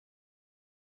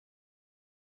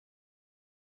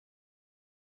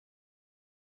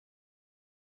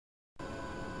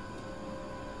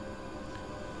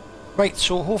Right,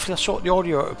 so hopefully I sorted the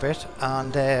audio out a bit,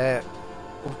 and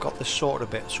we've got this sorted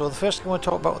a bit. So the first thing I want to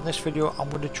talk about in this video, I'm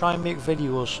going to try and make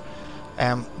videos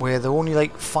where they're only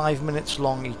like 5 minutes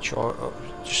long each, or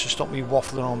just to stop me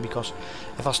waffling on, because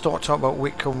if I start talking about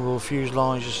Whitcomb rule,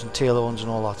 fuselages and tailhorns and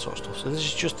all that sort of stuff. So this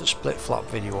is just a split flap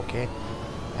video, okay?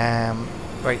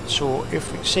 Right, so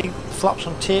if we see flaps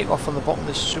on takeoff on the bottom of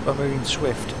this Supermarine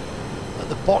Swift, at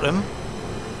the bottom,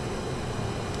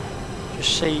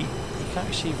 just see, you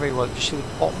can't see very well, just see the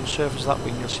bottom surface of that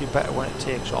wing, you'll see better when it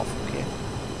takes off, okay?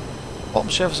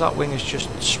 Bottom surface of that wing is just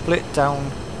split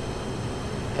down,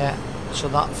 yeah, so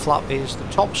that flap is, the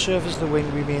top surface of the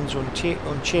wing remains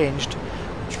unchanged,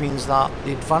 which means that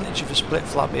the advantage of a split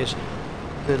flap is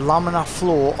the laminar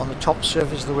flow on the top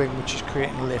surface of the wing, which is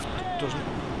creating lift, doesn't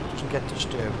get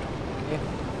disturbed, okay?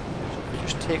 So if you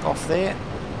just take off there,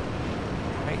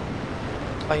 right,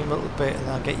 climb a little bit and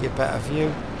that'll get you a better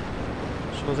view.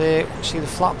 So there, you see the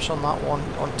flaps on that one,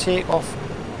 on takeoff,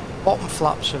 bottom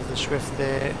flaps of the Swift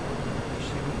there, you see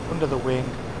them under the wing.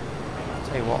 I'll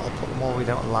tell you what, I'll put them all the way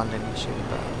down to landing, you see them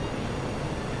better.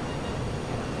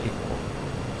 There you go.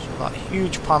 So that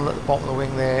huge panel at the bottom of the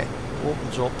wing there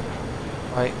opens up,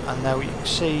 right, and now you can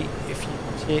see if you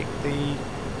take the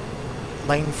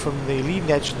line from the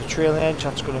leading edge to the trailing edge,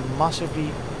 that's going to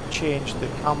massively change the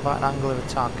camber and angle of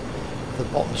attack of the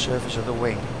bottom surface of the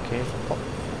wing, okay? If I pop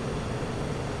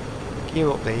the gear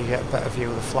up there, you get a better view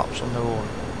of the flaps on their own.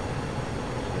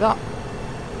 See that?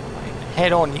 Right,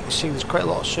 head on, you can see there's quite a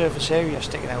lot of surface area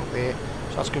sticking out there,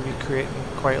 so that's going to be creating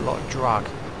quite a lot of drag,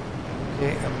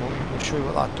 okay? And we'll show you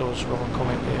what that does when we come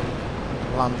in to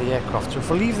land the aircraft. So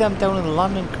if we leave them down in the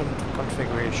landing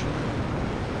configuration,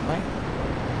 right?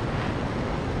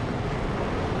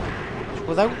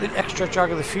 Without the extra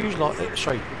drag of the fuselage,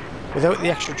 without the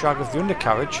extra drag of the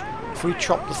undercarriage, if we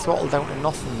chop the throttle down to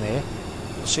nothing there,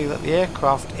 you'll see that the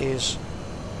aircraft is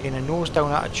in a nose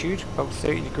down attitude, about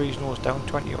 30 degrees nose down,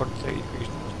 20 or 30 degrees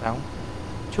nose down,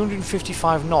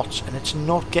 255 knots, and it's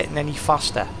not getting any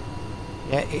faster.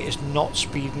 Yeah, it is not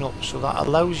speeding up, so that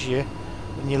allows you,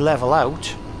 when you level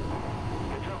out,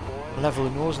 level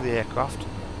the nose of the aircraft,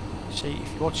 see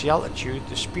if you watch the altitude,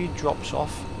 the speed drops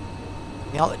off.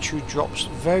 The altitude drops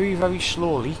very, very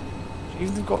slowly. So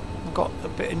even though we've got a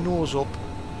bit of nose up,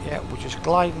 yeah, we're just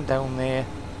gliding down there,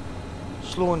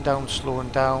 slowing down, slowing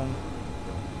down.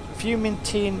 So if you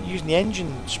maintain, using the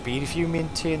engine speed, if you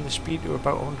maintain the speed to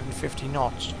about 150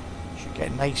 knots, you should get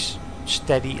a nice,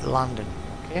 steady landing,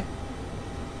 okay?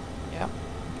 Yeah.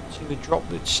 See the drop,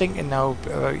 it's sinking now,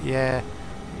 yeah,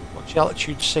 watch the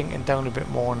altitude sinking down a bit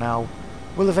more now.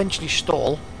 We'll eventually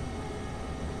stall.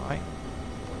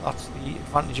 That's the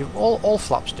advantage of all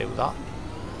flaps do that.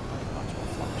 That's what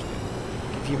flaps do.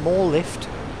 Give you more lift,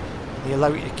 and they allow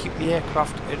you to keep the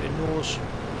aircraft at a nose,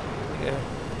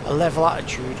 a level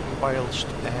attitude, whilst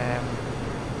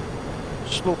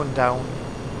slowing down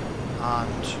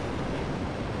and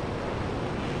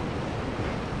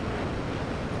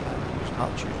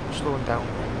altitude, slowing down.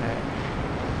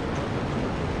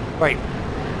 Right.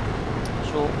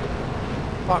 So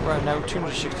back around now,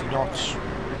 260 knots.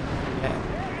 Yeah.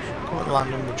 At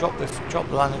landing, we drop the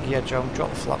landing gear down, drop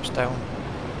the flaps down,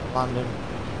 landing,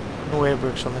 no air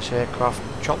brakes on this aircraft,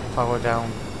 chop the power down,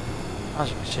 as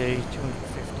you can see,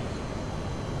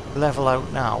 250, level out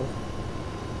now,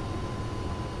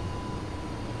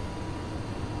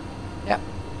 yep,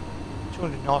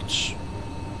 200 knots,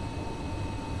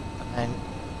 and then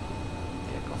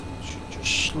the aircraft should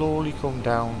just slowly come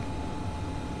down,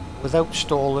 without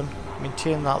stalling,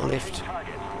 maintain that lift,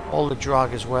 all the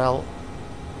drag as well.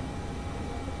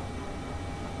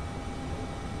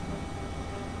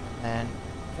 And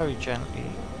very gently,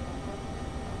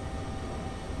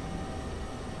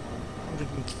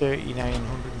 139,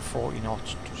 140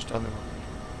 knots just on the runway.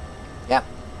 Yep.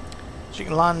 So you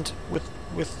can land with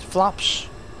flaps.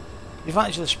 The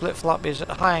advantage of the split flap is at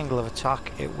a high angle of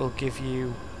attack, it will give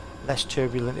you less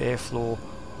turbulent airflow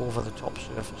over the top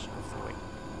surface of the wing.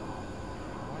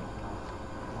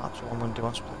 And that's all I'm going to do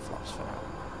on split flaps for now.